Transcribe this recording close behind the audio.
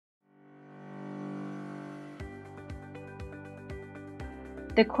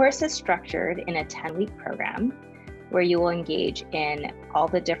The course is structured in a 10-week program where you will engage in all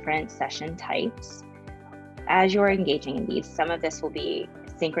the different session types. As you're engaging in these, some of this will be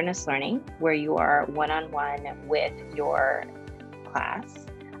synchronous learning, where you are one-on-one with your class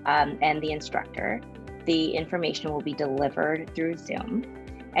and the instructor. The information will be delivered through Zoom.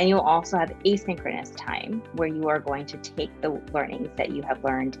 And you'll also have asynchronous time, where you are going to take the learnings that you have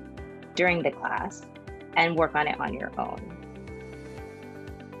learned during the class and work on it on your own.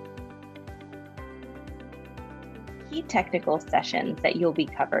 Key technical sessions that you'll be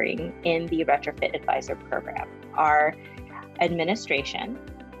covering in the Retrofit Advisor program are administration,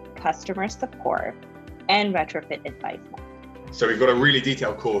 customer support, and retrofit advisement. So we've got a really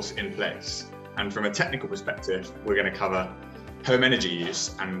detailed course in place. And from a technical perspective, we're going to cover home energy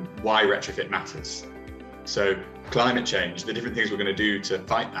use and why retrofit matters. So climate change, the different things we're going to do to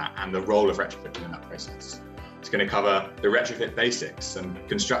fight that, and the role of retrofit in that process. It's going to cover the retrofit basics and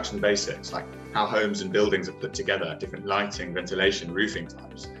construction basics, like how homes and buildings are put together, different lighting, ventilation, roofing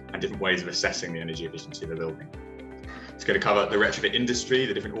types, and different ways of assessing the energy efficiency of the building. It's going to cover the retrofit industry,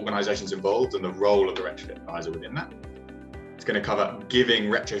 the different organisations involved, and the role of the retrofit advisor within that. It's going to cover giving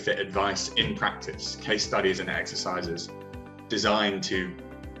retrofit advice in practice, case studies and exercises designed to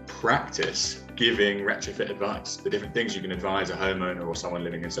practice giving retrofit advice, the different things you can advise a homeowner or someone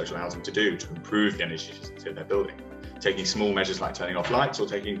living in social housing to do to improve the energy efficiency of their building. Taking small measures like turning off lights, or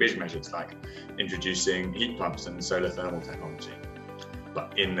taking big measures like introducing heat pumps and solar thermal technology,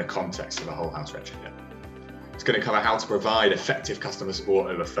 but in the context of a whole house retrofit. It's going to cover how to provide effective customer support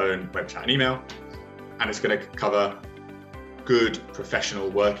over phone, web chat and email. And it's going to cover good professional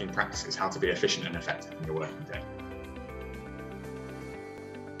working practices, how to be efficient and effective in your working day.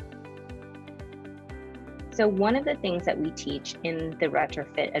 So one of the things that we teach in the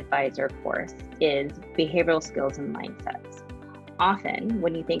Retrofit Advisor course is behavioral skills and mindsets. Often,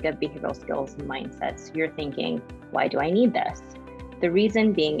 when you think of behavioral skills and mindsets, you're thinking, why do I need this? The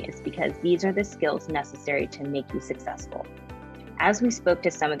reason being is because these are the skills necessary to make you successful. As we spoke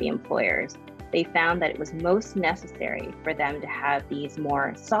to some of the employers, they found that it was most necessary for them to have these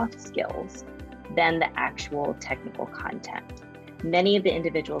more soft skills than the actual technical content. Many of the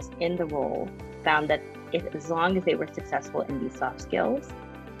individuals in the role found that as long as they were successful in these soft skills,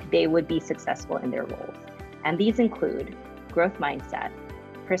 they would be successful in their roles. And these include growth mindset,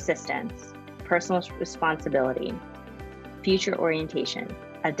 persistence, personal responsibility, future orientation,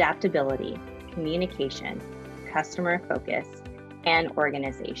 adaptability, communication, customer focus, and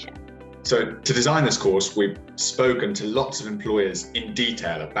organization. So to design this course, we've spoken to lots of employers in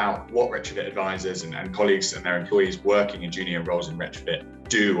detail about what retrofit advisors and colleagues and their employees working in junior roles in retrofit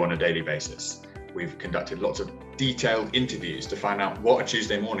do on a daily basis. We've conducted lots of detailed interviews to find out what a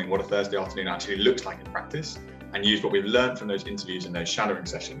Tuesday morning, what a Thursday afternoon actually looks like in practice, and used what we've learned from those interviews and those shadowing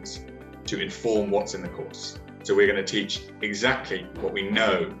sessions to inform what's in the course. So we're going to teach exactly what we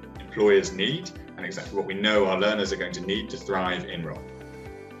know employers need and exactly what we know our learners are going to need to thrive in role.